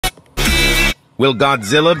Will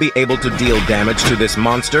Godzilla be able to deal damage to this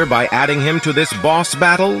monster by adding him to this boss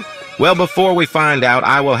battle? Well, before we find out,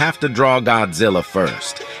 I will have to draw Godzilla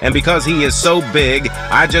first. And because he is so big,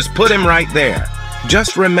 I just put him right there.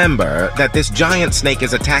 Just remember that this giant snake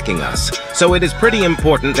is attacking us, so it is pretty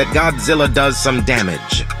important that Godzilla does some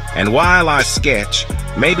damage. And while I sketch,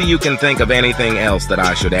 maybe you can think of anything else that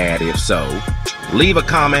I should add. If so, leave a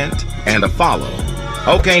comment and a follow.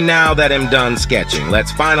 Okay, now that I'm done sketching,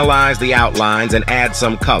 let's finalize the outlines and add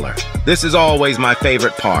some color. This is always my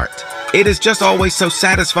favorite part. It is just always so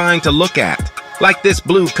satisfying to look at, like this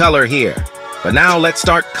blue color here. But now let's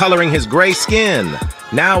start coloring his gray skin.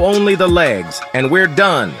 Now only the legs, and we're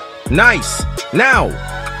done. Nice! Now,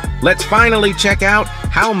 let's finally check out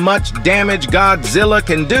how much damage Godzilla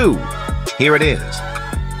can do. Here it is.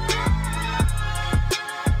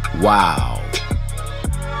 Wow.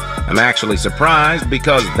 I'm actually surprised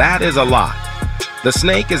because that is a lot. The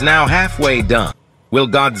snake is now halfway done. Will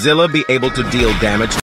Godzilla be able to deal damage